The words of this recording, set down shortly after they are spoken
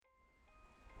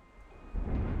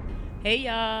Hey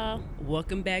y'all,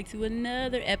 welcome back to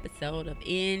another episode of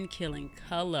In Killing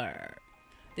Color.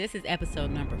 This is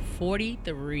episode number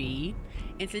 43,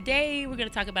 and today we're going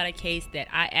to talk about a case that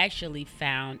I actually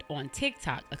found on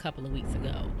TikTok a couple of weeks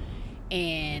ago.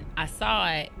 And I saw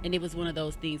it, and it was one of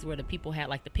those things where the people had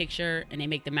like the picture and they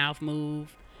make the mouth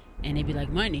move, and they'd be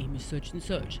like, "My name is such and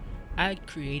such. I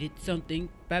created something,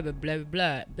 blah, blah, blah,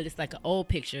 blah." But it's like an old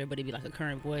picture, but it'd be like a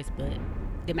current voice, but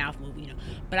the mouth move.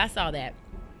 But I saw that.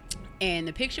 And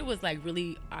the picture was like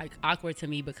really like awkward to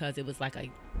me because it was like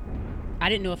I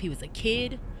didn't know if he was a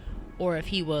kid or if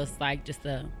he was like just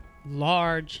a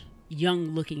large,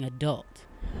 young looking adult.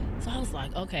 So I was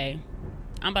like, okay,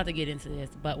 I'm about to get into this.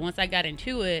 But once I got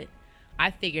into it, I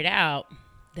figured out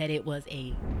that it was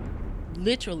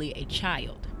literally a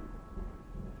child.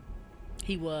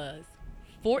 He was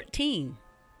 14.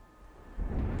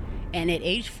 And at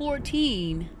age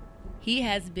 14, he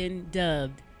has been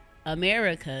dubbed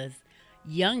America's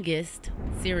youngest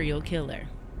serial killer.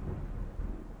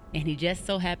 And he just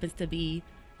so happens to be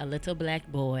a little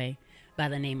black boy by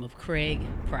the name of Craig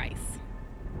Price.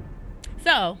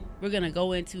 So, we're going to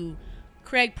go into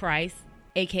Craig Price,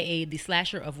 aka the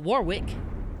Slasher of Warwick,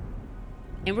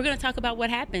 and we're going to talk about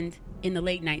what happened in the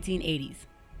late 1980s.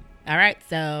 All right,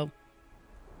 so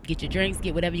get your drinks,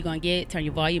 get whatever you're going to get, turn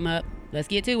your volume up. Let's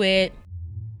get to it.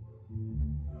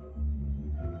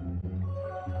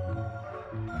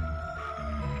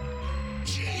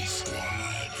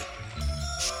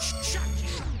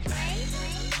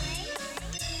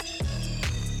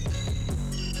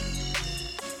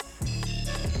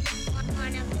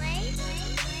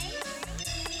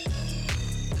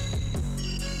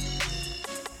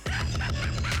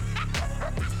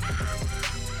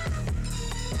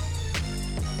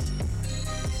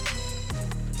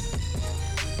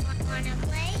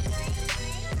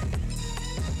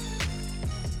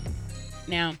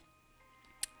 Now,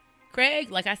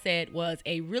 Craig, like I said, was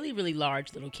a really, really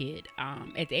large little kid.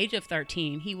 At the age of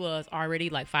 13, he was already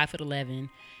like 5'11",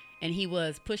 and he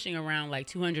was pushing around like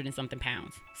 200 and something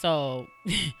pounds. So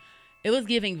it was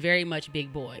giving very much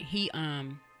big boy. He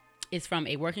is from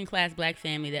a working class black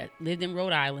family that lived in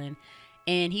Rhode Island,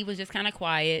 and he was just kind of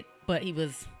quiet, but he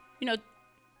was,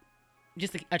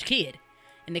 just a kid.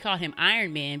 And they called him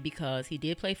Iron Man because he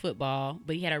did play football,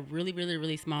 but he had a really, really,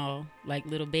 really small, like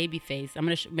little baby face. I'm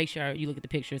going to make sure you look at the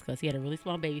pictures because he had a really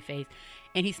small baby face.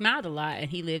 And he smiled a lot,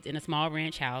 and he lived in a small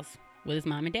ranch house with his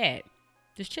mom and dad,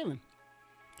 just chilling.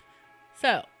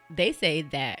 So they say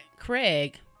that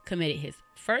Craig committed his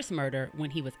first murder when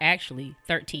he was actually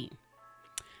 13.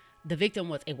 The victim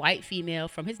was a white female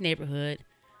from his neighborhood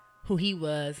who he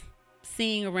was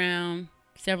seeing around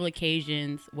several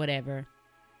occasions, whatever.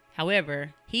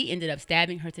 However, he ended up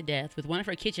stabbing her to death with one of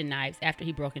her kitchen knives after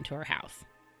he broke into her house.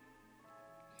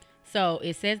 So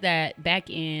it says that back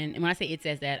in, and when I say it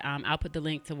says that, I'll put the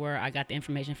link to where I got the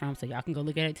information from so y'all can go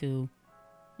look at it too.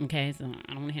 Okay, so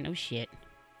I don't want to hear no shit.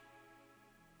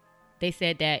 They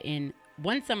said that in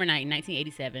one summer night in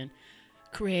 1987,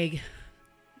 Craig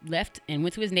left and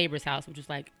went to his neighbor's house, which was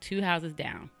like 2 houses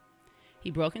down.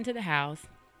 He broke into the house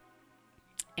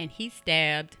and he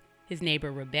stabbed his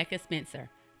neighbor, Rebecca Spencer,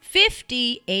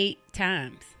 58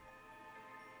 times.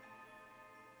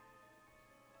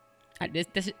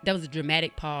 That was a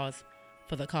dramatic pause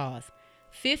for the cause.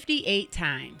 58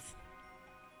 times.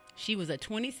 She was a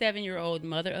 27-year-old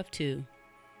mother of 2.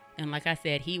 And like I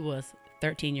said, he was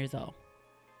 13 years old.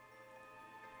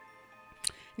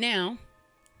 Now,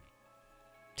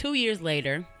 2 years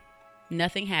later,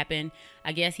 nothing happened.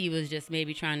 I guess he was just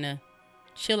maybe trying to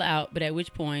chill out, but at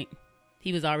which point,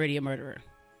 he was already a murderer.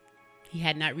 He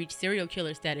had not reached serial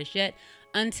killer status yet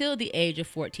until the age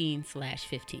of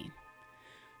 14/15.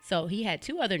 So he had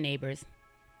 2 other neighbors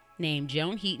named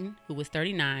Joan Heaton, who was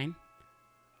 39.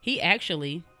 He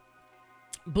actually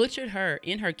butchered her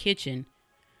in her kitchen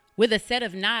with a set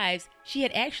of knives she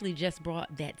had actually just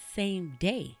brought that same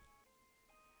day.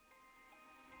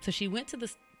 So she went to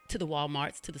the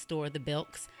Walmarts, to the store, the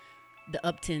Belks, the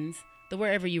Uptons, the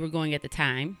wherever you were going at the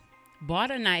time,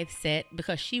 bought a knife set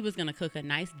because she was going to cook a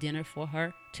nice dinner for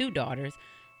her 2 daughters,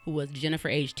 who was Jennifer,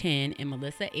 age 10, and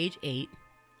Melissa, age 8.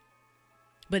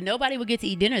 But nobody would get to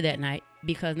eat dinner that night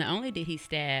because not only did he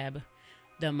stab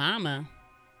the mama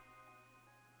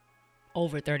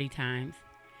over 30 times,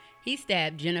 he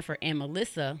stabbed Jennifer and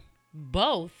Melissa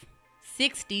both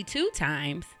 62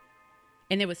 times,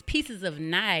 and there was pieces of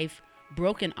knife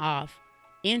broken off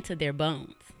into their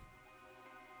bones.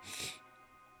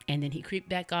 And then he creeped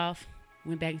back off,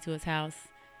 went back into his house,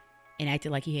 and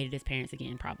acted like he hated his parents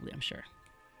again, probably, I'm sure.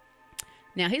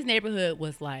 Now, his neighborhood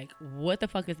was like, what the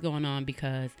fuck is going on?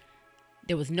 Because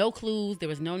There was no clues. There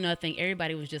was no nothing.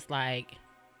 Everybody was just like,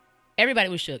 everybody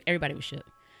was shook.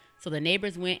 So the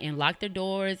neighbors went and locked their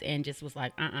doors and just was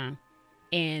like,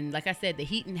 And like I said, the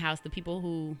Heaton house, the people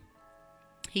who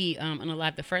he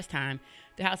unalived the first time,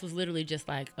 the house was literally just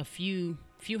like a few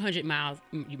hundred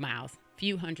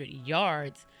few hundred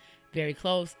yards, very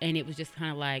close. And it was just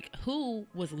kind of like, who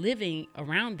was living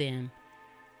around them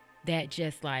that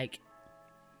just like,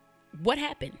 what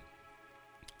happened?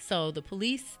 So the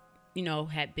police,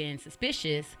 had been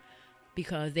suspicious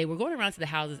because they were going around to the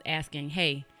houses asking,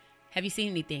 hey, have you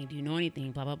seen anything? Do you know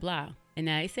anything? Blah, blah, blah. And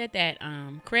they said that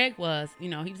Craig was, he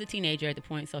was a teenager at the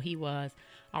point, so he was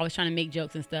always trying to make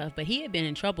jokes and stuff. But he had been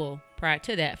in trouble prior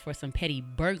to that for some petty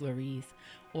burglaries,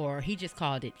 or he just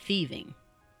called it thieving.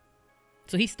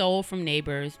 So he stole from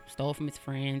neighbors, stole from his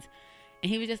friends, and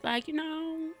he was just like,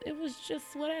 it was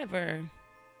just whatever.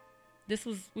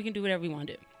 We can do whatever we want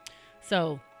to do.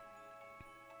 So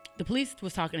the police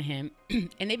was talking to him,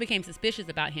 and they became suspicious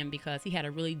about him because he had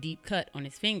a really deep cut on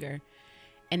his finger.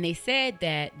 And they said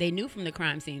that they knew from the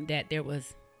crime scene that there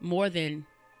was more than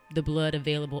the blood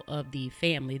available of the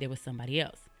family. There was somebody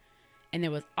else. And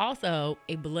there was also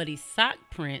a bloody sock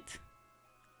print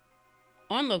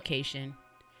on location,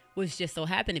 which just so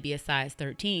happened to be a size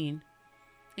 13.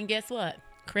 And guess what?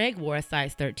 Craig wore a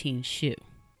size 13 shoe.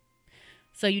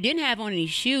 So you didn't have on any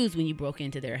shoes when you broke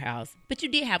into their house, but you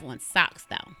did have on socks,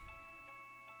 though.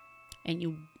 And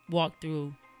you walked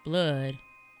through blood.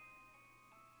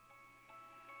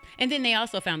 And then they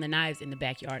also found the knives in the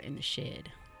backyard in the shed.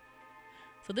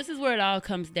 So this is where it all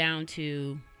comes down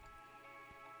to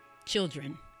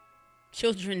children.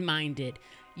 Children-minded,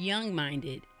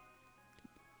 young-minded.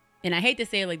 And I hate to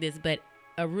say it like this, but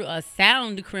a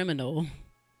sound criminal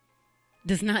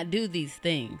does not do these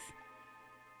things.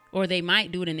 Or they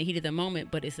might do it in the heat of the moment,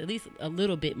 but it's at least a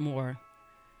little bit more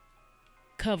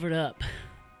covered up.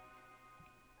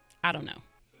 I don't know.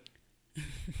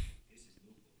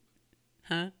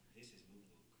 Huh?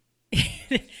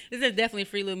 This is definitely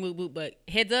Free Lil Mook Boot, but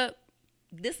heads up,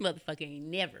 this motherfucker ain't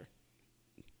never.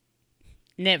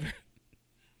 I don't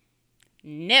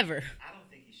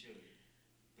think he should.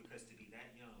 Because to be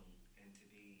that young and to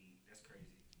be, that's crazy.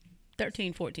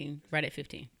 13, 14, right at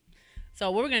 15.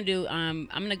 So what we're going to do, I'm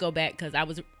going to go back because I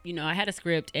was, I had a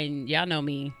script and y'all know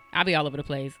me. I'll be all over the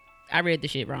place. I read the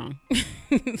shit wrong.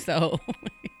 So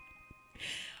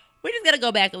we're just going to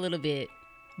go back a little bit.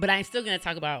 But I'm still going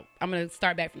to I'm going to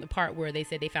start back from the part where they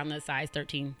said they found the size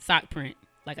 13 sock print,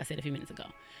 like I said a few minutes ago.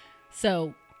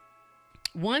 So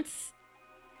once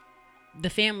the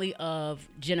family of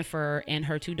Jennifer and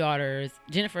her two daughters,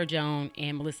 Jennifer, Joan,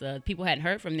 and Melissa, people hadn't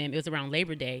heard from them. It was around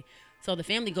Labor Day. So the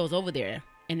family goes over there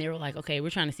and they were like, okay,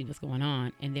 we're trying to see what's going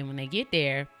on. And then when they get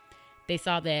there, they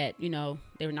saw that,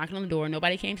 they were knocking on the door.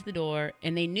 Nobody came to the door.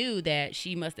 And they knew that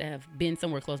she must have been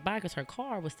somewhere close by because her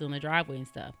car was still in the driveway and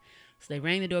stuff. So they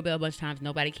rang the doorbell a bunch of times.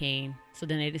 Nobody came. So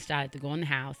then they decided to go in the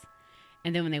house.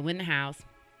 And then when they went in the house,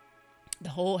 the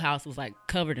whole house was like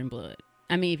covered in blood.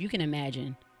 I mean, if you can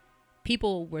imagine,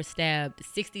 people were stabbed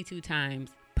 62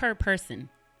 times per person.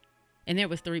 And there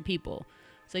was 3 people.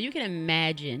 So you can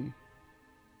imagine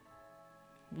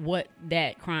what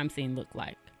that crime scene looked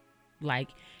like. Like,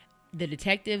 the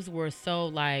detectives were so,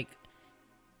 like,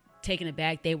 taken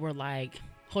aback. They were, like,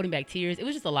 holding back tears. It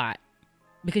was just a lot.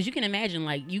 Because you can imagine,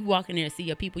 like, you walk in there and see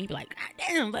your people, and you be like, God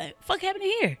damn, what the fuck happened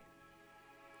here?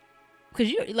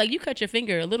 Because you cut your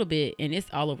finger a little bit, and it's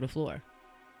all over the floor.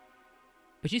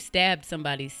 But you stabbed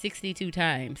somebody 62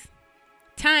 times.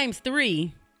 Times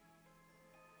 3.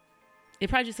 It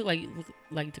probably just looked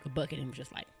like you took a bucket and was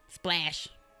just like, splash.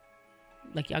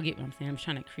 Like, y'all get what I'm saying? I'm just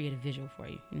trying to create a visual for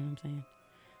you. You know what I'm saying?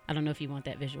 I don't know if you want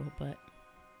that visual, but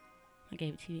I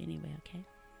gave it to you anyway,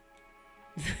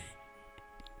 okay?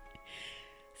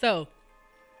 So,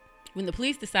 when the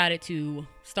police decided to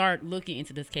start looking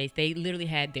into this case, they literally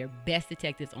had their best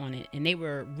detectives on it, and they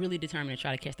were really determined to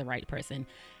try to catch the right person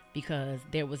because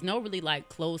there was no really like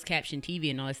closed caption TV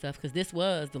and all that stuff because this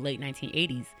was the late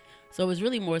 1980s. So it was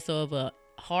really more so of a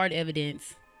hard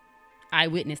evidence,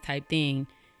 eyewitness type thing.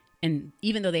 And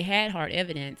even though they had hard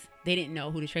evidence, they didn't know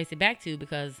who to trace it back to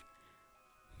because,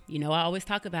 I always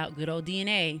talk about good old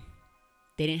DNA.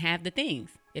 They didn't have the things.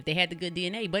 If they had the good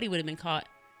DNA, Buddy would have been caught.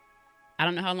 I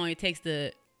don't know how long it takes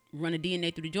to run a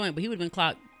DNA through the joint, but he would have been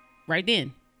caught right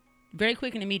then. Very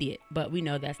quick and immediate, but we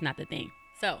know that's not the thing.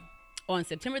 So, on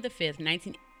September the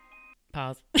 5th,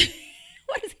 Pause.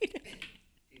 What is he doing?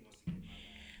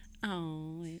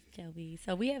 Oh, it's Joey.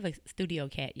 So, we have a studio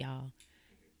cat, y'all.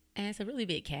 And it's a really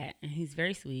big cat, and he's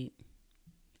very sweet.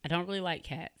 I don't really like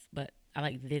cats, but I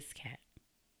like this cat,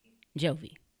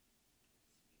 Jovi.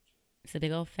 It's a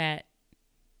big old fat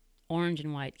orange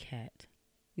and white cat.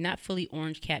 Not fully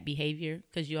orange cat behavior,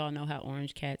 because you all know how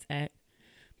orange cats act.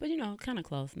 But, kind of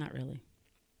close. Not really.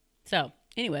 So,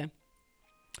 anyway,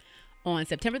 on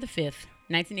September the 5th,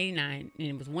 1989, and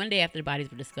it was one day after the bodies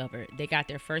were discovered, they got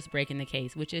their first break in the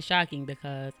case, which is shocking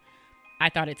because I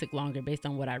thought it took longer based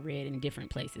on what I read in different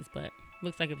places, but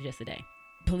looks like it was just a day.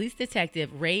 Police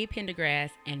detective Ray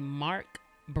Pendergrass and Mark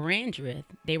Brandreth,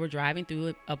 they were driving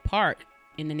through a park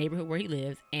in the neighborhood where he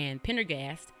lives, and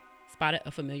Pendergast spotted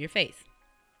a familiar face.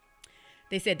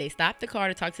 They said they stopped the car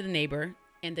to talk to the neighbor,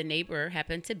 and the neighbor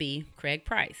happened to be Craig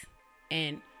Price.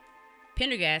 And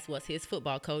Pendergast was his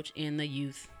football coach in the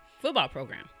youth football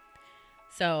program.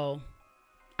 So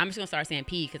I'm just going to start saying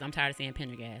P because I'm tired of saying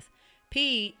Pendergast.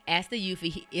 P asked the youth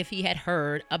if he had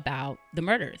heard about the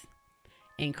murders.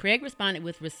 And Craig responded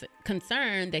with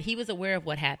concern that he was aware of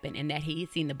what happened and that he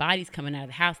had seen the bodies coming out of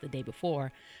the house the day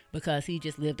before because he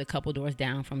just lived a couple doors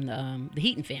down from the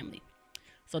Heaton family.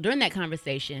 So during that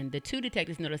conversation, the two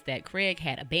detectives noticed that Craig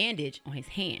had a bandage on his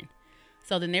hand.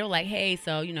 So then they were like, hey,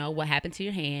 so, what happened to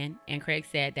your hand? And Craig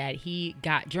said that he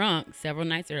got drunk several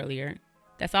nights earlier.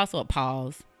 That's also a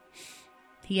pause.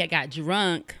 He had got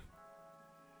drunk.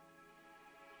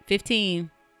 15,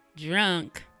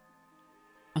 drunk.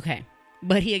 Okay.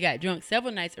 But he had got drunk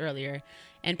several nights earlier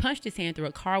and punched his hand through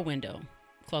a car window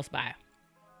close by.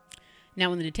 Now,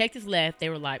 when the detectives left, they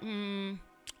were like, I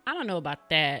don't know about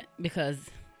that because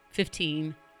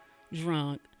 15,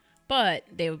 drunk. But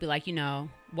they would be like,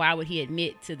 why would he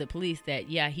admit to the police that,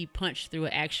 yeah, he punched through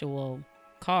an actual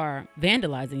car,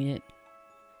 vandalizing it?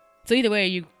 So either way,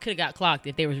 you could have got clocked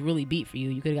if they was really beat for you.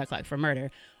 You could have got clocked for murder,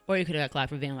 or you could have got clocked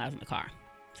for vandalizing the car.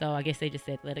 So I guess they just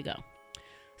said, let it go.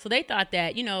 So they thought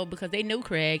that, because they knew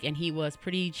Craig and he was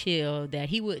pretty chill, that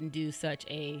he wouldn't do such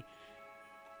a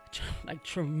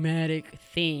traumatic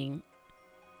thing.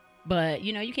 But,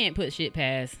 you can't put shit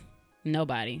past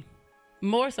nobody.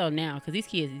 More so now, because these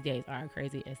kids these days are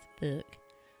crazy as fuck.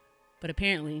 But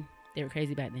apparently, they were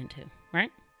crazy back then too,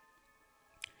 right?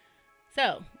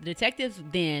 So, the detectives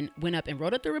then went up and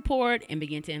wrote up the report and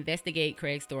began to investigate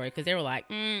Craig's story because they were like,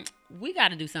 we got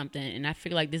to do something. And I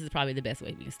feel like this is probably the best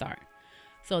way we can start.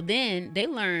 So then they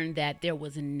learned that there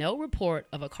was no report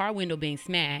of a car window being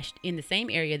smashed in the same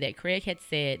area that Craig had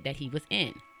said that he was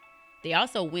in. They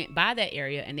also went by that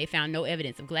area and they found no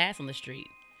evidence of glass on the street.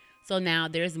 So now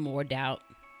there's more doubt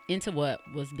into what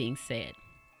was being said.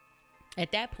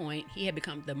 At that point, he had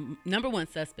become the number one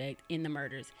suspect in the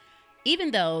murders,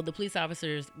 even though the police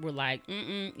officers were like,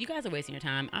 you guys are wasting your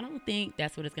time. I don't think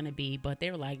that's what it's going to be. But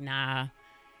they were like, nah,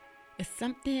 it's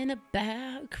something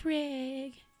about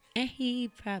Craig. And he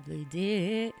probably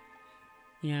did.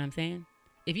 You know what I'm saying?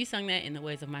 If you sung that in the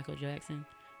ways of Michael Jackson,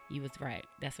 you was right.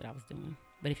 That's what I was doing.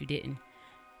 But if you didn't,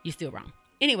 you're still wrong.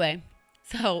 Anyway,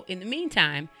 so in the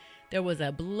meantime, there was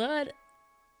a blood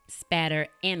spatter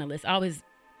analyst. I always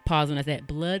pause when I said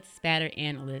blood spatter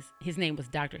analyst. His name was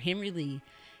Dr. Henry Lee.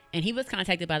 And he was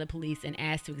contacted by the police and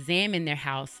asked to examine their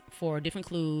house for different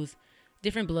clues,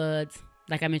 different bloods,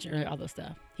 like I mentioned earlier, all those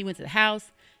stuff. He went to the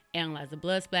house, analyzed the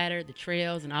blood splatter, the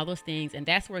trails, and all those things. And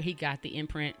that's where he got the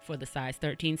imprint for the size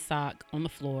 13 sock on the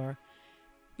floor.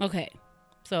 Okay,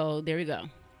 so there we go.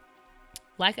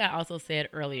 Like I also said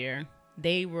earlier,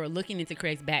 they were looking into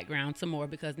Craig's background some more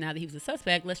because now that he was a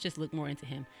suspect, let's just look more into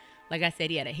him. Like I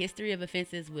said, he had a history of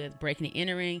offenses with breaking and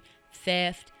entering,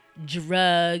 theft,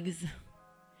 drugs.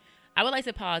 I would like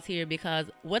to pause here because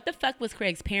what the fuck was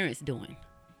Craig's parents doing?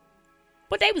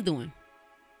 What they was doing?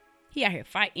 He out here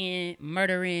fighting,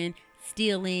 murdering,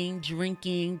 stealing,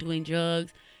 drinking, doing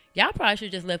drugs. Y'all probably should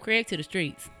have just left Craig to the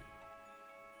streets.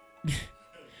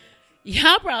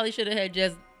 Y'all probably should have had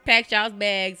just packed y'all's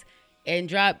bags and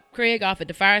dropped Craig off at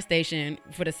the fire station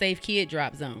for the safe kid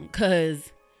drop zone.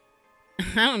 Because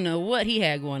I don't know what he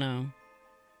had going on.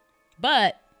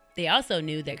 But they also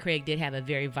knew that Craig did have a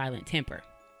very violent temper.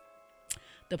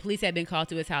 The police had been called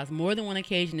to his house more than one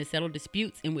occasion to settle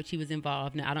disputes in which he was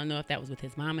involved. Now, I don't know if that was with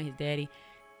his mama, his daddy.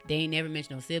 They ain't never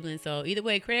mentioned no siblings. So either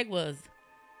way, Craig was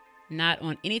not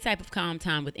on any type of calm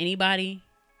time with anybody.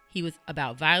 He was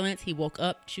about violence. He woke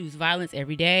up, choose violence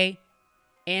every day.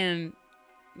 And,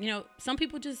 some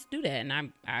people just do that.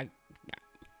 And I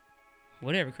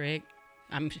whatever, Craig.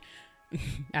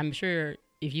 I'm sure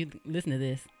if you listen to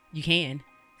this, you can,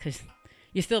 because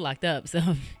you're still locked up. So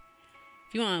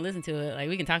if you want to listen to it,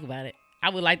 we can talk about it. I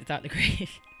would like to talk to Craig.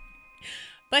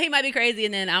 But he might be crazy,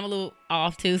 and then I'm a little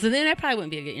off, too. So then that probably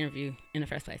wouldn't be a good interview in the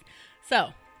first place. So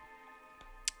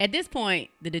at this point,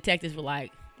 the detectives were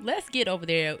like, let's get over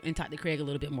there and talk to Craig a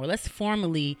little bit more. Let's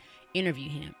formally interview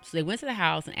him. So they went to the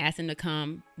house and asked him to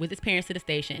come with his parents to the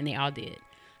station, and they all did.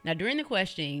 Now, during the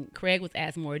questioning, Craig was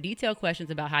asked more detailed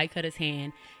questions about how he cut his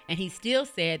hand, and he still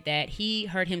said that he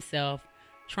hurt himself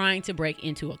trying to break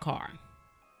into a car.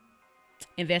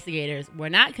 Investigators were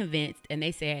not convinced, and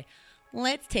they said,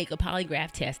 let's take a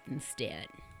polygraph test instead.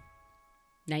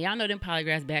 Now, y'all know them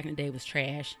polygraphs back in the day was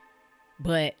trash,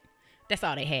 but that's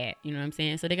all they had, you know what I'm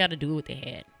saying? So they got to do what they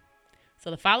had.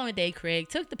 So the following day, Craig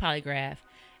took the polygraph,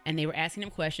 and they were asking him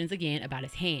questions again about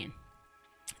his hand.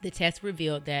 The test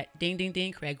revealed that, ding, ding,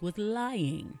 ding, Craig was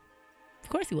lying. Of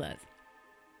course he was.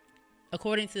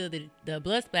 According to the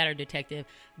blood splatter detective,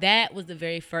 that was the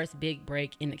very first big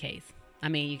break in the case. I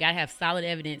mean, you got to have solid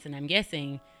evidence, and I'm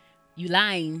guessing you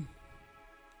lying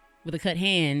with a cut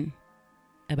hand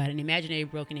about an imaginary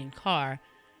broken-in car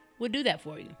would do that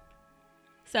for you.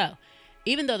 So,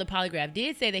 even though the polygraph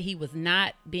did say that he was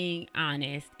not being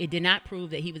honest, it did not prove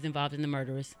that he was involved in the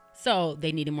murders, so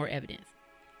they needed more evidence.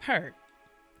 Heard.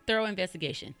 Thorough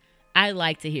investigation. I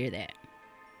like to hear that.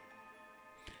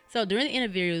 So during the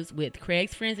interviews with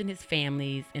Craig's friends and his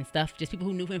families and stuff, just people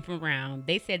who knew him from around,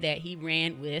 they said that he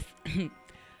ran with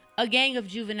a gang of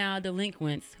juvenile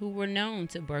delinquents who were known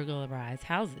to burglarize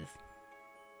houses.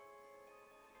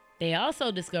 They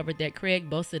also discovered that Craig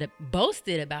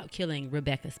boasted about killing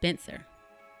Rebecca Spencer.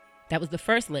 That was the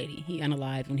first lady he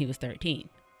unalived when he was 13.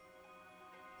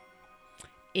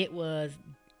 It was,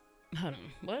 hold on,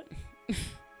 what?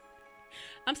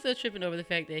 I'm still tripping over the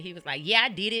fact that he was like, yeah, I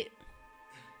did it.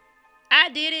 I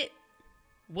did it.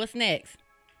 What's next?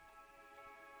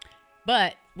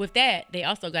 But with that, they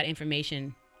also got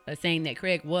information saying that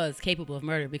Craig was capable of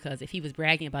murder, because if he was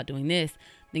bragging about doing this,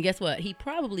 then guess what? He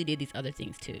probably did these other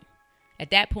things too. At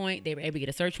that point, they were able to get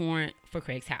a search warrant for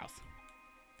Craig's house.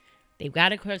 They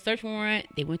got a search warrant.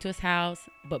 They went to his house.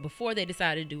 But before they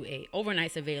decided to do a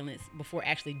overnight surveillance, before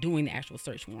actually doing the actual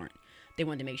search warrant, they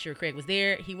wanted to make sure Craig was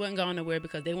there. He wasn't going nowhere,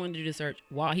 because they wanted to do the search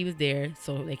while he was there,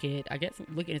 so they could, I guess,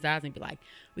 look in his eyes and be like,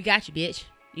 we got you, bitch.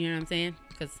 You know what I'm saying?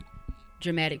 Because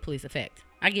dramatic police effect.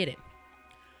 I get it.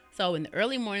 So in the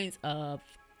early mornings of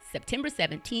September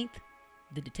 17th,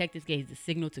 the detectives gave the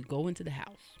signal to go into the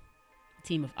house. A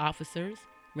team of officers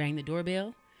rang the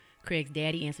doorbell. Craig's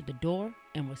daddy answered the door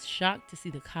and was shocked to see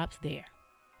the cops there.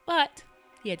 But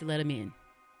he had to let him in.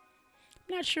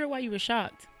 I'm not sure why you were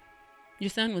shocked. Your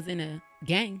son was in a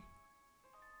gang.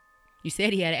 You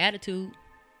said he had an attitude.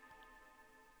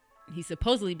 He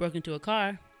supposedly broke into a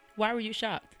car. Why were you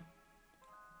shocked?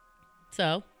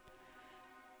 So,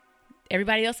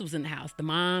 everybody else was in the house. The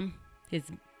mom, his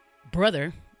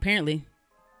brother, apparently,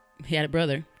 he had a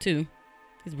brother too.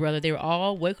 His brother, they were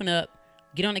all waking up,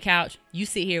 get on the couch. You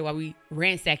sit here while we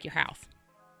ransack your house.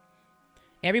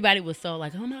 Everybody was so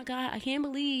like, oh my God, I can't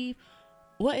believe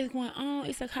what is going on.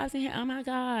 It's a cops in here. Oh my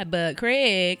God. But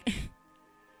Craig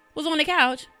was on the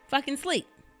couch, fucking sleep.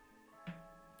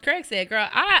 Craig said, girl,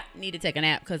 I need to take a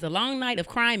nap, because a long night of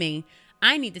criming,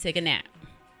 I need to take a nap.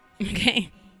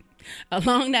 Okay? A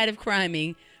long night of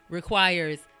criming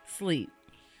requires sleep.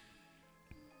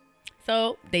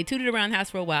 So they tooted around the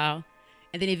house for a while,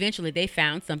 and then eventually they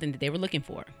found something that they were looking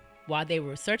for. While they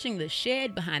were searching the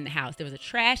shed behind the house, there was a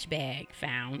trash bag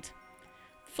found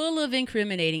full of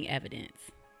incriminating evidence.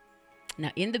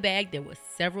 Now, in the bag, there were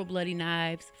several bloody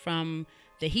knives from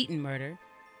the Heaton murder,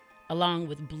 along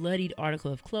with bloodied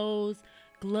article of clothes,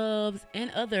 gloves, and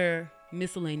other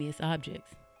miscellaneous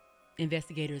objects.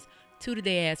 Investigators tooted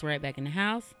their ass right back in the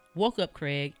house, woke up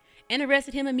Craig, and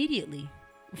arrested him immediately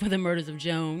for the murders of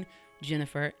Joan,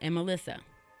 Jennifer, and Melissa.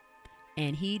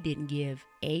 And he didn't give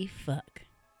a fuck.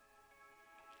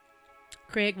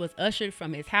 Craig was ushered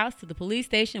from his house to the police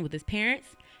station with his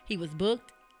parents. He was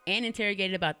booked and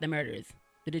interrogated about the murders.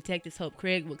 The detectives hoped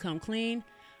Craig would come clean,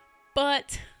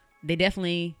 but they got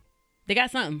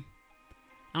something.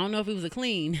 I don't know if it was a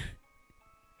clean,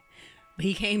 but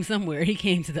he came somewhere. He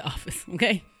came to the office,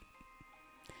 okay?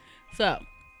 So,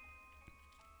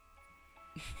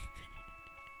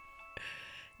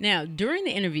 now, during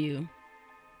the interview,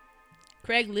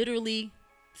 Craig literally,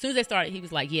 as soon as they started, he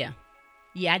was like, yeah,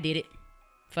 I did it.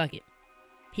 Fuck it.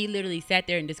 He literally sat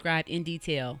there and described in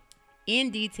detail,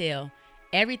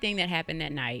 everything that happened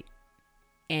that night.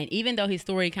 And even though his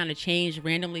story kind of changed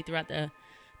randomly throughout the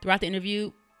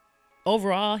interview,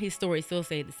 overall, his story still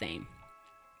stayed the same.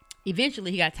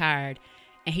 Eventually, he got tired,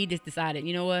 and he just decided,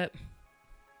 you know what?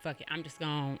 Fuck it. I'm just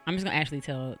gonna actually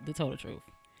tell the total truth.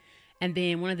 And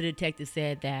then one of the detectives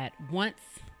said that once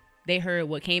they heard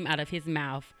what came out of his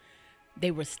mouth,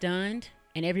 they were stunned,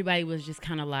 and everybody was just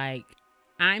kind of like,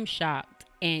 I'm shocked.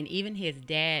 And even his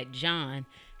dad, John,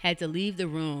 had to leave the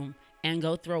room and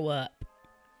go throw up.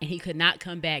 And he could not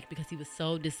come back because he was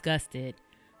so disgusted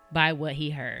by what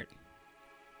he heard.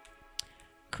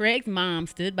 Craig's mom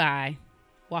stood by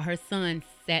while her son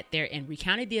sat there and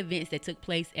recounted the events that took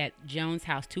place at Jones'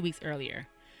 house 2 weeks earlier.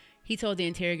 He told the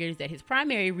interrogators that his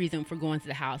primary reason for going to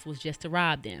the house was just to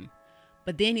rob them.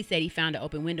 But then he said he found an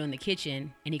open window in the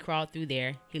kitchen and he crawled through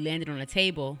there. He landed on a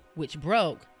table, which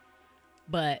broke.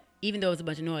 But even though it was a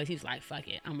bunch of noise, he was like, fuck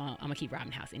it, I'm gonna keep robbing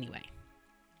the house anyway.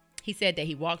 He said that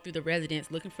he walked through the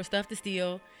residence looking for stuff to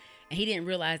steal, and he didn't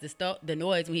realize the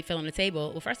noise when he fell on the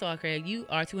table. Well, first of all, Craig, you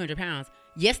are 200 pounds.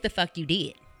 Yes, the fuck you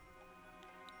did.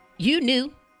 You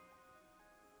knew.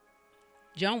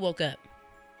 Joan woke up.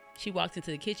 She walked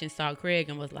into the kitchen, saw Craig,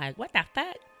 and was like, what the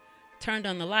fuck? Turned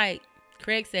on the light.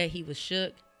 Craig said he was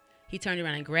shook. He turned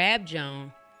around and grabbed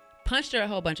Joan, punched her a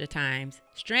whole bunch of times,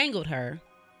 strangled her.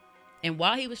 And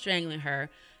while he was strangling her,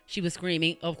 she was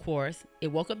screaming, of course. It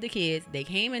woke up the kids. They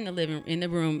came in the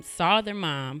room, saw their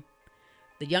mom.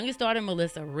 The youngest daughter,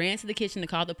 Melissa, ran to the kitchen to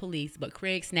call the police, but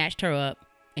Craig snatched her up,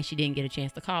 and she didn't get a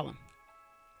chance to call him.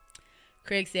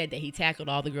 Craig said that he tackled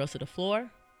all the girls to the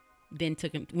floor, then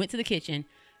went to the kitchen,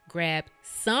 grabbed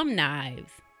some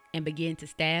knives, and began to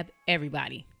stab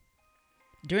everybody.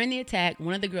 During the attack,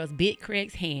 one of the girls bit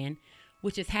Craig's hand,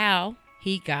 which is how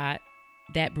he got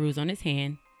that bruise on his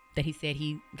hand that he said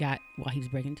he got while he was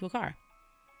breaking into a car.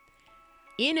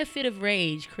 In a fit of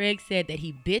rage, Craig said that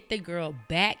he bit the girl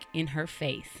back in her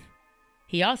face.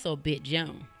 He also bit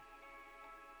Joan.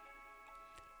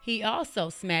 He also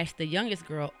smashed the youngest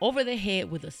girl over the head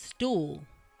with a stool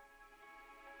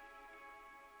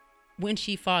when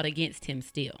she fought against him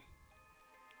still.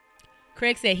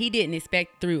 Craig said he didn't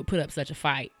expect three would put up such a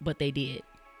fight, but they did.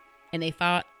 And they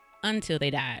fought until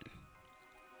they died.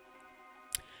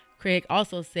 Craig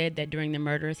also said that during the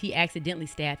murders, he accidentally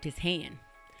stabbed his hand.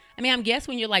 I mean, I guess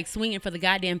when you're like swinging for the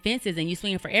goddamn fences and you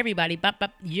swinging for everybody,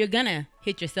 you're gonna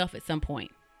hit yourself at some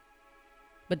point.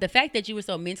 But the fact that you were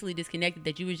so mentally disconnected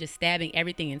that you were just stabbing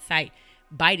everything in sight,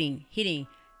 biting, hitting,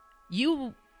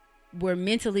 you were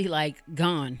mentally like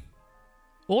gone.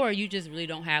 Or you just really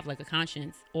don't have like a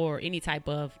conscience or any type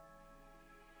of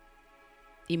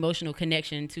emotional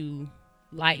connection to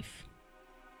life.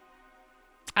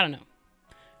 I don't know.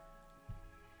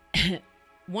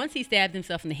 Once he stabbed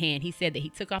himself in the hand, he said that he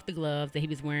took off the gloves that he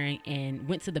was wearing and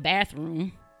went to the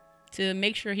bathroom to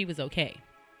make sure he was okay.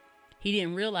 He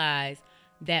didn't realize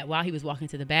that while he was walking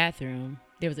to the bathroom,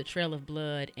 there was a trail of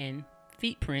blood and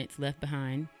feet prints left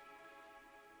behind.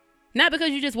 Not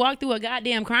because you just walked through a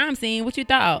goddamn crime scene. What you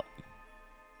thought?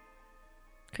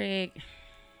 Craig,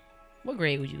 what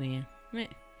grade was you in?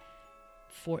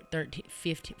 13,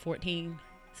 15, 14.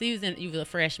 So you was a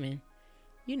freshman.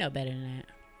 You know better than that.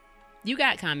 You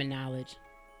got common knowledge.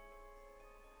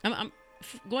 I'm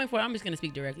going forward. I'm just gonna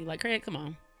speak directly. Like, Craig, come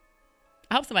on.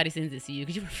 I hope somebody sends this to you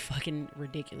because you were fucking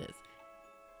ridiculous.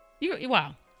 You're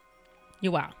wow.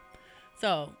 You're wow.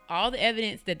 So all the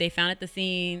evidence that they found at the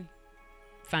scene,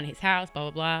 found at his house,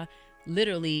 blah blah blah,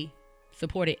 literally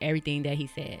supported everything that he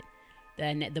said.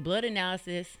 The blood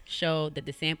analysis showed that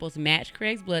the samples matched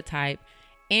Craig's blood type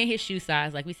and his shoe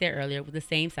size, like we said earlier, was the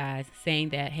same size, saying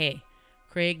that, hey,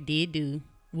 Craig did do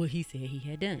what he said he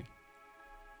had done.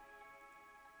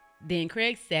 Then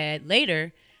Craig said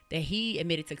later that he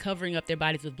admitted to covering up their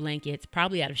bodies with blankets,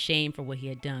 probably out of shame for what he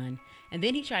had done. And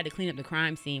then he tried to clean up the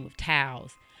crime scene with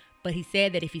towels. But he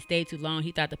said that if he stayed too long,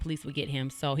 he thought the police would get him.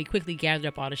 So he quickly gathered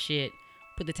up all the shit,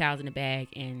 put the towels in a bag,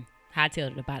 and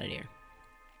hightailed it up out of there.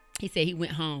 He said he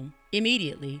went home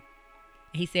immediately.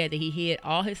 He said that he hid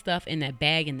all his stuff in that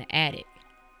bag in the attic.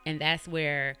 And that's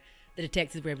where the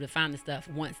detectives were able to find the stuff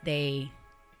once they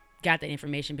got that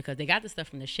information, because they got the stuff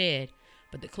from the shed,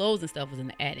 but the clothes and stuff was in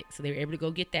the attic. So they were able to go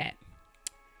get that.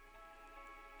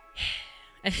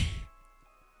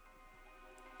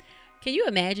 Can you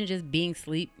imagine just being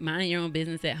asleep, minding your own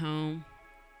business at home,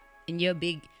 and your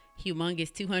big,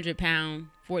 humongous 200-pound,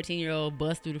 14-year-old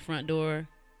bust through the front door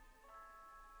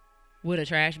with a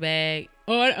trash bag?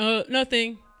 Oh,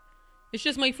 nothing. It's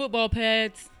just my football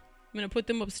pads. I'm going to put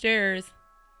them upstairs.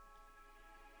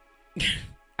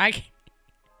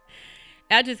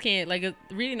 I just can't, like,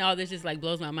 reading all this just like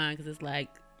blows my mind, because it's like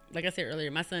I said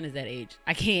earlier, my son is that age.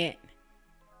 I can't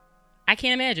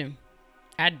imagine.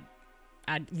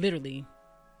 I literally,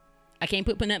 I can't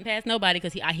put nothing past nobody,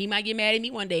 because he might get mad at me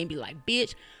one day and be like,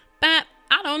 bitch, but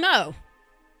I don't know.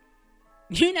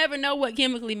 You never know what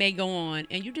chemically may go on,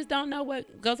 and you just don't know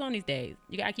what goes on these days.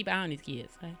 You got to keep an eye on these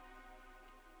kids. Okay?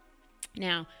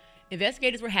 Now,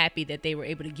 investigators were happy that they were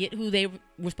able to get who they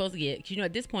were supposed to get. Because,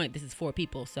 at this point, this is 4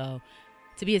 people. So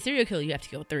to be a serial killer, you have to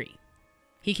kill 3.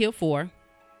 He killed 4.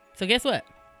 So guess what?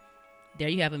 There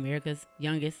you have America's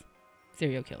youngest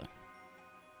serial killer.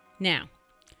 Now,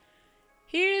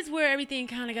 Here's where everything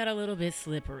kind of got a little bit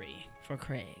slippery for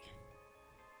Craig.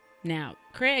 Now,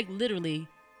 Craig literally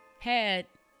had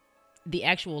the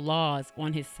actual laws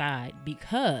on his side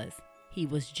because he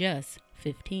was just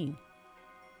 15.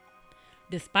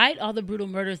 Despite all the brutal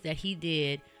murders that he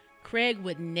did, Craig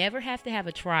would never have to have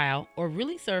a trial or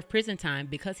really serve prison time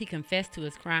because he confessed to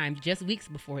his crimes just weeks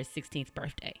before his 16th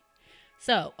birthday.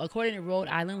 So, according to Rhode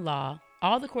Island law,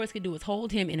 all the courts could do was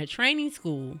hold him in a training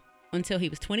school until he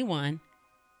was 21,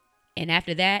 and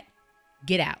after that,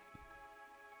 get out.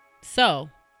 So,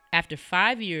 after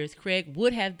 5 years, Craig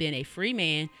would have been a free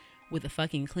man with a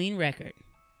fucking clean record.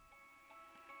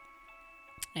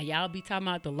 Now, y'all be talking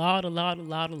about the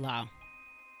law.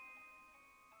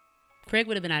 Craig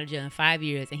would have been out of jail in 5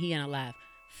 years, and he unalive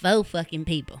 4 fucking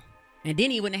people. And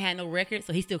then he wouldn't have had no record,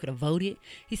 so he still could have voted.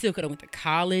 He still could have went to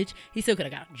college. He still could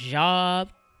have got a job.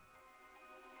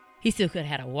 He still could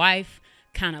have had a wife,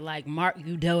 kind of like Mark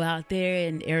Udo out there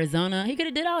in Arizona. He could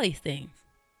have did all these things.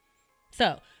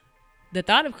 So, the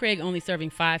thought of Craig only serving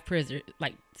 5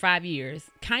 years,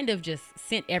 kind of just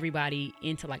sent everybody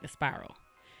into like a spiral.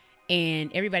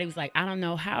 And everybody was like, I don't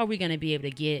know, how are we going to be able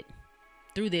to get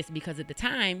through this? Because at the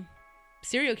time,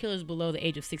 serial killers below the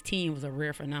age of 16 was a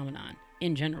rare phenomenon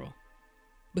in general.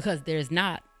 Because there's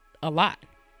not a lot.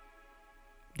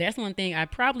 That's one thing I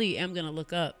probably am going to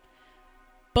look up.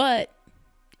 But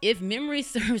if memory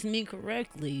serves me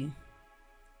correctly,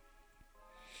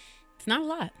 it's not a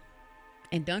lot.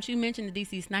 And don't you mention the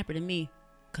DC sniper to me,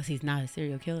 because he's not a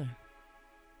serial killer.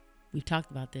 We've talked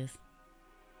about this.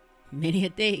 Many a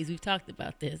days we've talked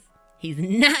about this. He's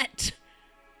not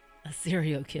a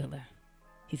serial killer.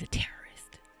 He's a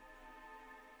terrorist.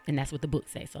 And that's what the book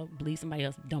says. So believe somebody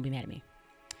else. Don't be mad at me.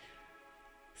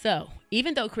 So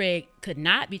even though Craig could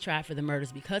not be tried for the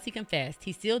murders because he confessed,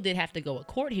 he still did have to go a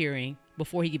court hearing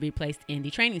before he could be placed in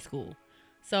the training school.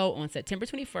 So on September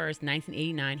 21st,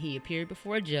 1989, he appeared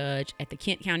before a judge at the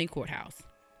Kent County Courthouse.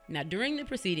 Now, during the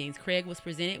proceedings, Craig was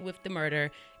presented with the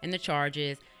murder and the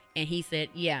charges, and he said,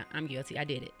 yeah, I'm guilty. I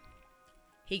did it.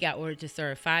 He got ordered to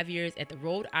serve 5 years at the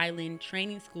Rhode Island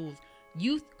Training School's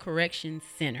Youth Correction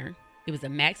Center. It was a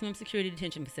maximum security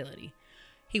detention facility.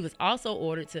 He was also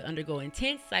ordered to undergo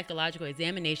intense psychological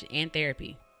examination and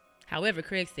therapy. However,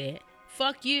 Craig said,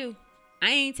 fuck you. I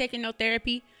ain't taking no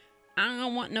therapy. I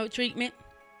don't want no treatment.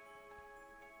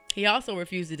 He also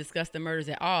refused to discuss the murders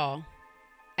at all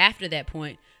after that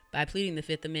point by pleading the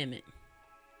Fifth Amendment.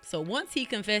 So once he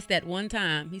confessed that one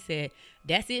time, he said,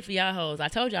 that's it for y'all hoes. I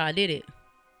told y'all I did it.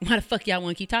 Why the fuck y'all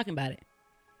want to keep talking about it?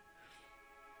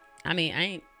 I mean,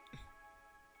 I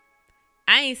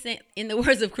ain't saying, in the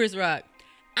words of Chris Rock,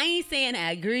 I ain't saying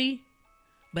I agree,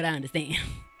 but I understand.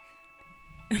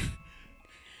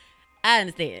 I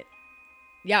understand.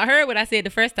 Y'all heard what I said the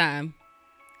first time.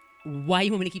 Why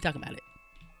you want me to keep talking about it?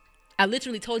 I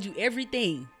literally told you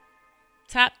everything,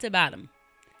 top to bottom.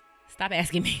 Stop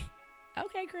asking me.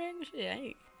 Okay, Craig.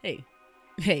 Shit,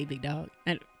 hey, big dog.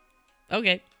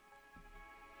 Okay.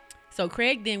 So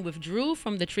Craig then withdrew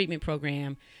from the treatment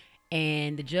program,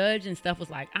 and the judge and stuff was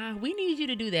like, we need you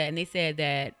to do that. And they said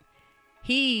that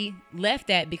he left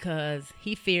that because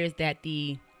he fears that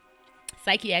the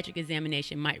psychiatric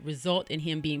examination might result in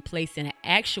him being placed in an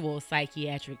actual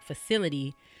psychiatric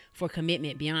facility for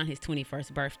commitment beyond his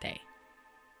 21st birthday.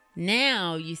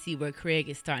 Now you see where Craig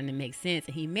is starting to make sense,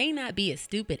 and he may not be as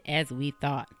stupid as we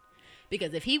thought.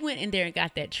 Because if he went in there and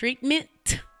got that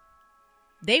treatment,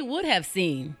 they would have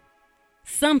seen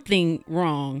something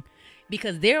wrong,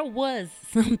 because there was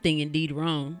something indeed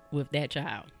wrong with that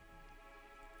child.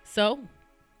 So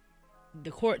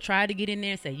the court tried to get in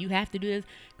there and say, you have to do this.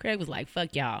 Craig was like,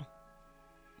 fuck y'all.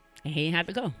 And he didn't have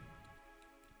to go.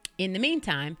 In the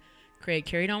meantime, Craig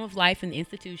carried on with life in the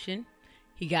institution.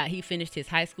 He finished his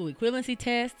high school equivalency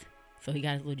test. So he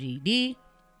got his little GED,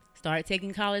 started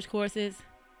taking college courses.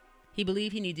 He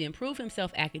believed he needed to improve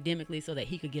himself academically so that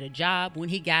he could get a job when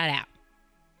he got out.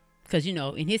 Because,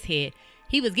 in his head,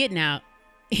 he was getting out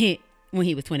when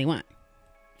he was 21.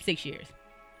 6 years.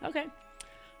 Okay.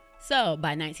 So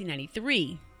by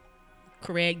 1993,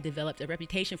 Craig developed a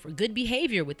reputation for good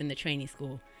behavior within the training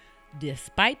school,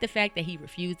 despite the fact that he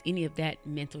refused any of that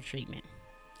mental treatment.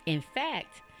 In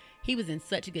fact, he was in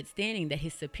such good standing that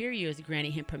his superiors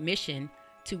granted him permission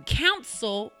to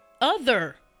counsel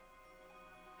other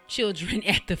children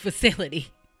at the facility.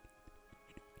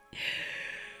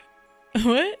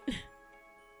 What?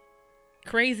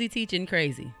 Crazy teaching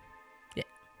crazy. Yeah.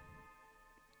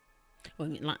 Well,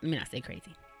 let me not say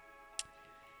crazy.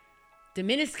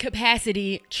 Diminished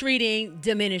capacity treating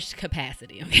diminished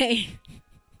capacity, okay?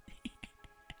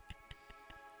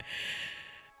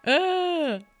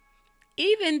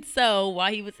 Even so,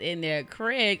 while he was in there,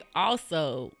 Craig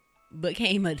also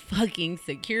became a fucking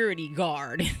security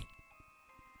guard.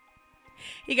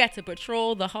 He got to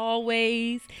patrol the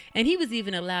hallways, and he was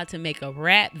even allowed to make a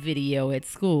rap video at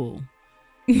school,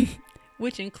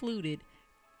 which included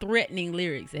threatening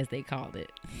lyrics, as they called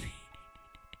it.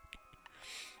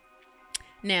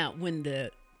 Now, when the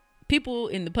people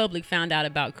in the public found out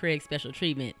about Craig's special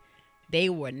treatment, they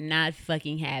were not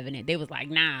fucking having it. They was like,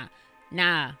 nah,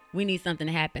 we need something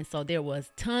to happen. So there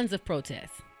was tons of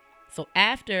protests. So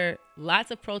after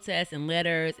lots of protests and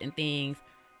letters and things,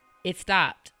 it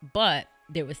stopped. But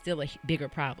there was still a bigger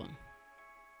problem.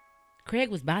 Craig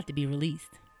was about to be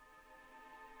released.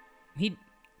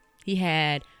 He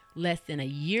had less than a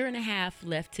year and a half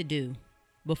left to do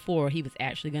before he was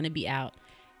actually going to be out.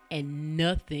 And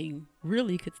nothing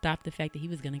really could stop the fact that he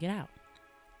was going to get out.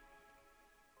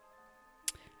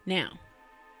 Now,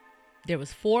 there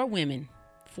was 4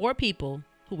 people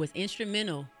who was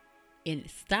instrumental in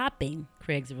stopping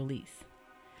Craig's release.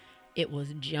 It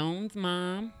was Joan's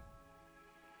mom,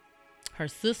 her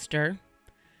sister,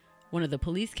 one of the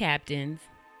police captains,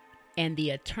 and the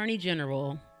attorney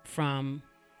general from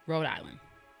Rhode Island.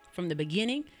 From the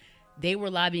beginning, they were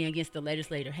lobbying against the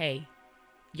legislator. Hey,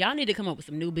 y'all need to come up with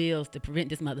some new bills to prevent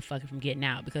this motherfucker from getting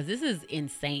out, because this is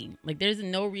insane. Like, there's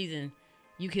no reason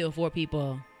you kill 4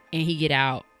 people and he get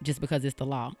out just because it's the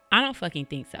law. I don't fucking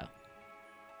think so.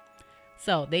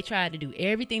 So they tried to do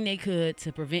everything they could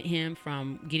to prevent him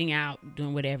from getting out,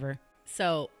 doing whatever.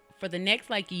 So for the next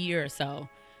year or so,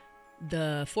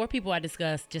 the 4 people I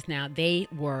discussed just now, they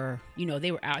were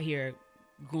out here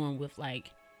going with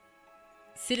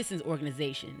citizens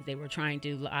organizations. They were trying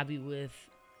to lobby with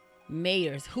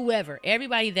mayors, whoever,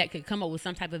 everybody that could come up with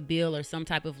some type of bill or some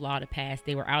type of law to pass.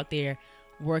 They were out there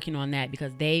working on that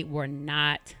because they were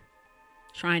not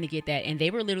trying to get that. And they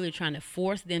were literally trying to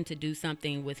force them to do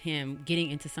something with him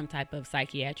getting into some type of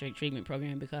psychiatric treatment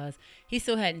program, because he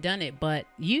still hadn't done it. But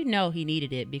he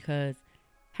needed it, because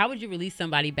how would you release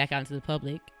somebody back out into the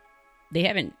public? They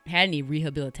haven't had any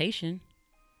rehabilitation.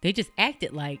 They just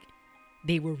acted like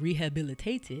they were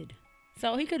rehabilitated.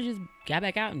 So he could have just got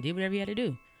back out and did whatever he had to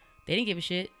do. They didn't give a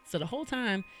shit. So the whole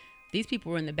time, these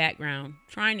people were in the background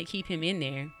trying to keep him in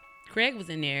there. Craig was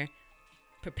in there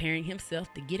preparing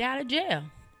himself to get out of jail.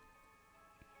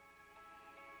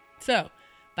 So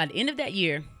by the end of that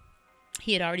year,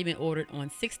 he had already been ordered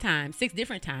on 6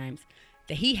 different times,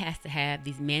 that he has to have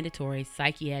these mandatory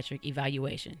psychiatric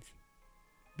evaluations.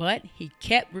 But he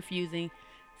kept refusing,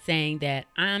 saying that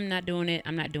I'm not doing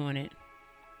it.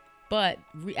 But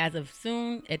as of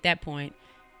soon at that point,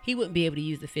 he wouldn't be able to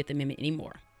use the 5th Amendment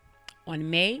anymore. In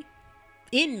May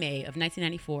of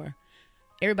 1994,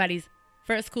 everybody's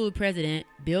first school president,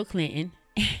 Bill Clinton,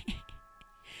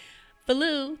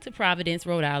 flew to Providence,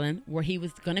 Rhode Island, where he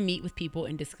was going to meet with people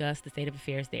and discuss the state of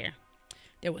affairs there.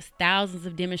 There was thousands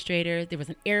of demonstrators. There was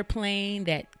an airplane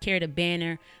that carried a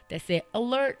banner that said,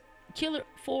 "Alert, killer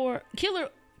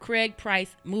Craig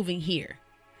Price moving here."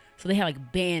 So they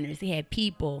had banners. They had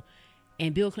people.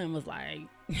 And Bill Clinton was like,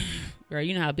 girl,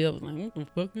 you know how Bill was like, what the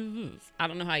fuck is this? I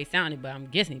don't know how he sounded, but I'm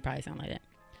guessing he probably sounded like that.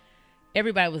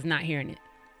 Everybody was not hearing it.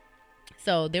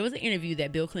 So there was an interview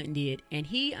that Bill Clinton did, and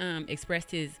he expressed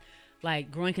his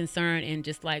growing concern and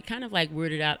just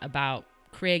weirded out about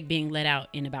Craig being let out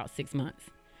in about 6 months.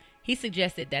 He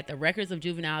suggested that the records of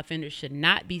juvenile offenders should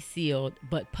not be sealed,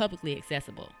 but publicly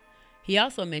accessible. He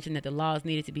also mentioned that the laws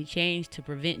needed to be changed to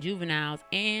prevent juveniles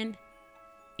and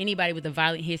anybody with a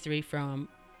violent history from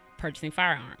purchasing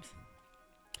firearms.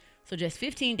 So just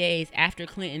 15 days after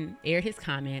Clinton aired his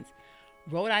comments,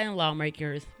 Rhode Island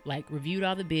lawmakers reviewed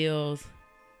all the bills,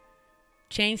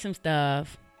 changed some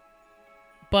stuff,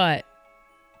 but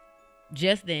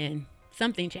just then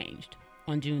something changed.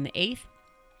 On June the 8th,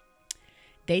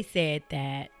 they said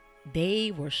that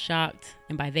they were shocked,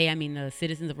 and by they I mean the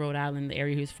citizens of Rhode Island, the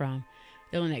area he was from.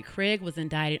 They learned that Craig was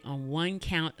indicted on 1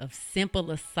 count of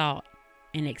simple assault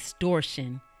and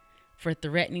extortion for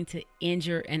threatening to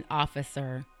injure an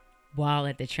officer while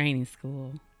at the training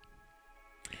school.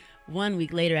 1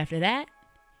 week later after that,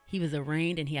 he was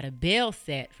arraigned and he had a bail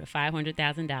set for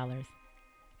 $500,000,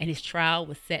 and his trial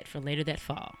was set for later that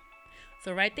fall.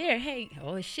 So right there, hey,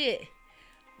 oh shit,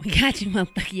 we got you,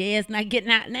 motherfucker. Your ass not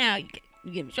getting out now. You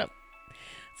get in trouble.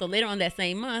 So later on that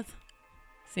same month,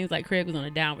 seems like Craig was on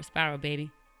a downward spiral,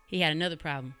 baby. He had another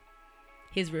problem.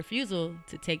 His refusal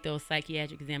to take those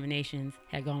psychiatric examinations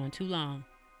had gone on too long.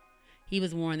 He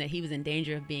was warned that he was in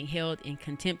danger of being held in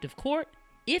contempt of court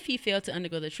if he failed to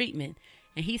undergo the treatment.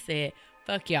 And he said,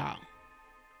 fuck y'all.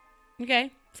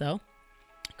 Okay, so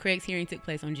Craig's hearing took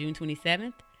place on June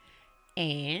 27th.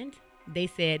 And they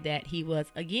said that he was,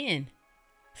 again,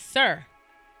 sir,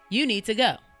 you need to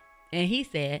go. And he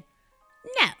said,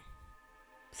 no.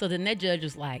 So then that judge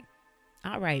was like,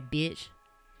 all right, bitch.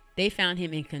 They found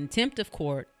him in contempt of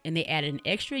court, and they added an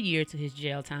extra year to his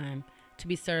jail time to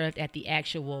be served at the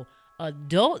actual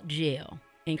adult jail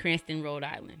in Cranston, Rhode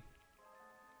Island.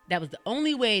 That was the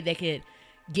only way they could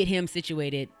get him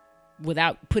situated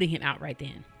without putting him out right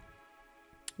then.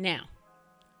 Now,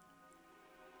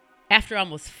 after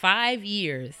almost 5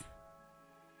 years,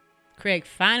 Craig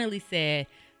finally said,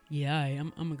 yeah,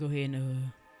 I'm going to go ahead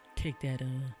and take that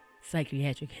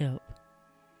psychiatric help.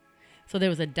 So there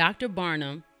was a Dr.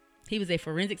 Barnum. He was a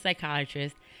forensic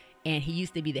psychiatrist, and he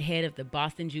used to be the head of the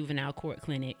Boston Juvenile Court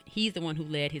Clinic. He's the one who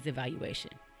led his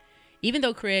evaluation. Even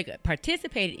though Craig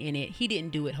participated in it, he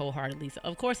didn't do it wholeheartedly. So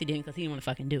of course he didn't, because he didn't want to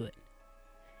fucking do it.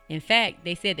 In fact,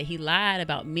 they said that he lied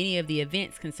about many of the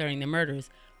events concerning the murders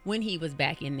when he was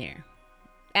back in there,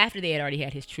 after they had already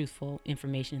had his truthful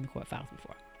information in the court files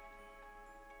before.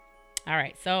 All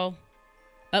right, so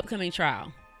upcoming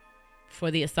trial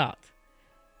for the assault,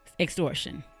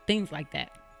 extortion, things like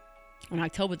that. On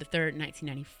October the 3rd,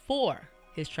 1994,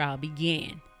 his trial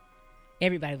began.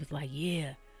 Everybody was like,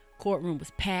 yeah, courtroom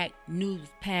was packed, news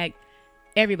was packed,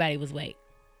 everybody was waiting.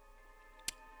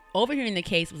 Overhearing the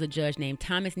case was a judge named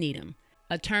Thomas Needham.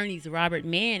 Attorneys Robert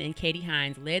Mann and Katie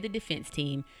Hines led the defense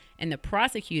team, and the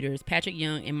prosecutors, Patrick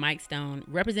Young and Mike Stone,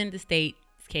 represented the state's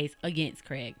case against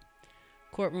Craig.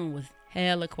 Courtroom was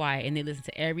hella quiet, and they listened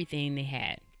to everything they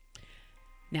had.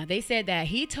 Now, they said that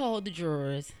he told the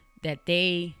jurors that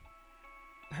they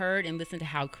heard and listened to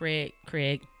how Craig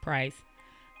Price,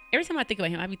 every time I think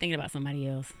about him, I be thinking about somebody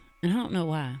else, and I don't know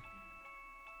why.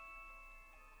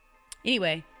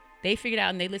 Anyway, they figured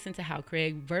out and they listened to how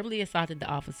Craig verbally assaulted the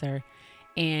officer,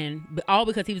 and all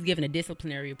because he was given a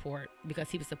disciplinary report because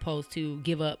he was supposed to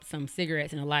give up some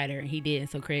cigarettes and a lighter, and he didn't.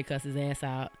 So Craig cussed his ass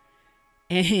out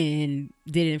and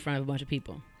did it in front of a bunch of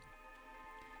people.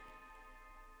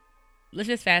 Let's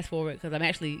just fast forward, because I'm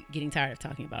actually getting tired of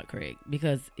talking about Craig,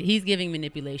 because he's giving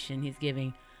manipulation. He's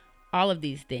giving all of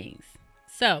these things.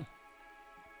 So,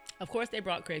 of course, they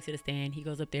brought Craig to the stand. He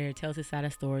goes up there, tells his side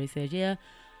of the story. He says, yeah,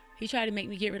 he tried to make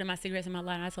me get rid of my cigarettes and my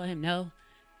lighter. I told him no.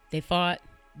 They fought,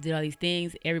 did all these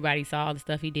things. Everybody saw all the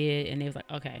stuff he did, and they was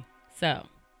like, okay. So,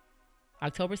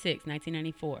 October 6,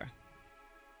 1994,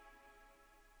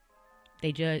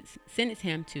 they sentenced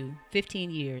him to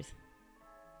 15 years,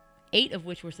 8 of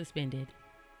which were suspended.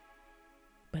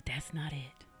 But that's not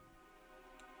it.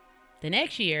 The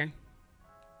next year,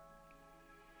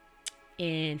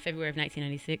 in February of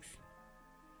 1996,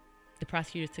 the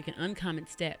prosecutors took an uncommon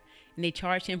step, and they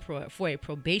charged him for a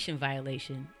probation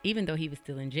violation, even though he was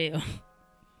still in jail.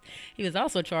 He was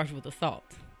also charged with assault.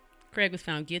 Craig was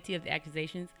found guilty of the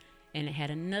accusations, and it had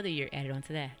another year added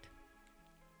onto that.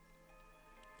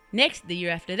 Next, the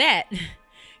year after that,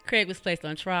 Craig was placed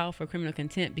on trial for criminal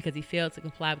contempt because he failed to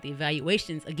comply with the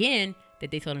evaluations, again, that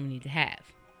they told him he needed to have.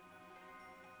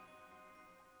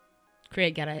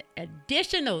 Craig got an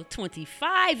additional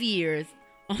 25 years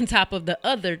on top of the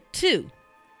other 2.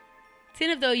 10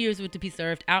 of those years were to be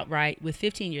served outright, with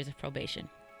 15 years of probation.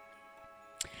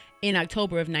 In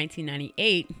October of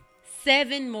 1998,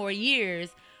 7 more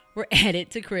years were added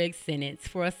to Craig's sentence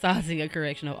for assaulting a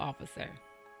correctional officer.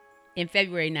 In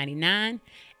February 1999,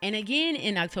 and again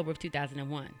in October of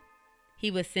 2001,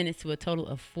 he was sentenced to a total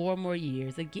of 4 more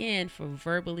years, again for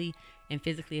verbally and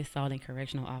physically assaulting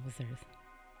correctional officers.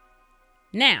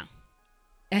 Now,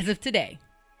 as of today,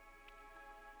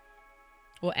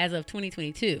 well, as of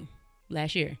 2022,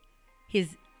 last year,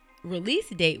 his release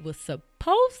date was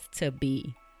supposed to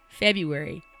be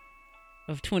February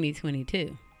of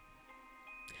 2022.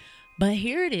 But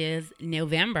here it is,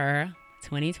 November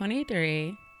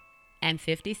 2023, and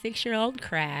 56-year-old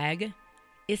Craig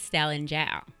is still in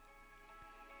jail.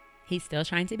 He's still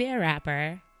trying to be a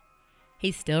rapper.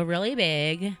 He's still really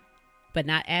big, but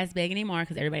not as big anymore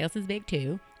because everybody else is big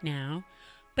too now.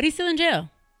 But he's still in jail.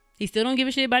 He still don't give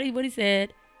a shit about what he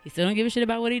said. He still don't give a shit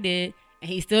about what he did. And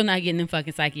he's still not getting them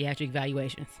fucking psychiatric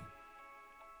evaluations.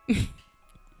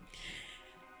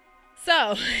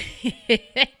 So, in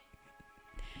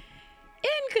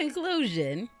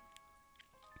conclusion,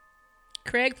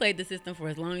 Craig played the system for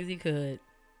as long as he could.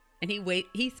 And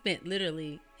he spent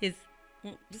literally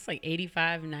just like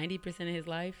 85, 90% of his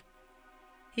life.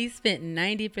 He spent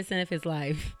 90% of his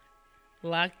life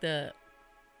locked up.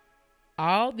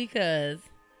 All because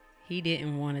he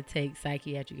didn't want to take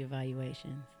psychiatric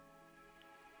evaluations.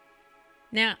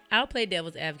 Now, I'll play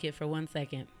devil's advocate for 1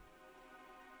 second.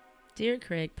 Dear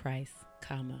Craig Price,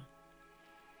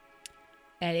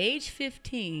 at age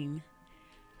 15,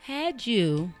 had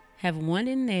you have went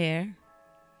in there,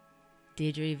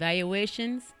 did your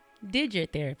evaluations, did your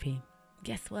therapy.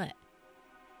 Guess what?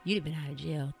 You'd have been out of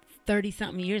jail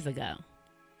 30-something years ago.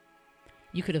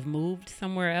 You could have moved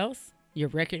somewhere else. Your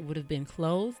record would have been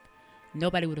closed.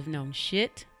 Nobody would have known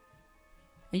shit.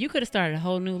 And you could have started a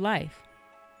whole new life.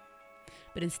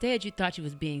 But instead, you thought you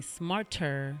was being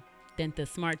smarter than the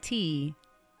smartee,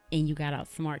 and you got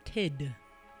outsmarted.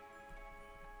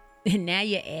 And now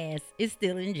your ass is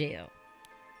still in jail.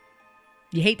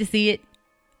 You hate to see it,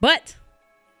 but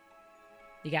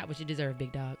you got what you deserve,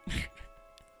 big dog.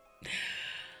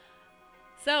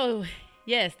 So,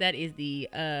 yes, that is the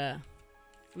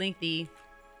lengthy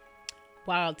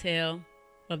wild tale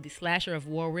of the slasher of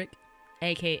Warwick,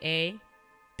 a.k.a.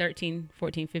 13,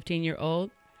 14,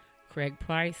 15-year-old Craig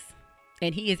Price.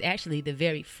 And he is actually the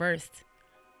very first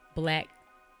black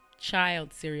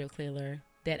child serial killer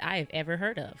that I have ever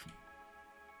heard of.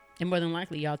 And more than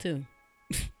likely, y'all too.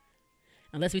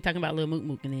 Unless we talking about Lil Mook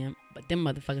Mook and them. But them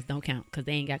motherfuckers don't count because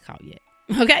they ain't got caught yet.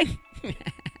 Okay?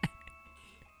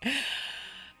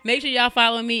 Make sure y'all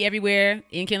follow me everywhere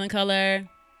in Killing Color.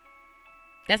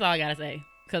 That's all I got to say.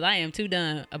 Because I am too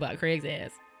done about Craig's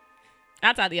ass.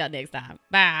 I'll talk to y'all next time.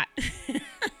 Bye.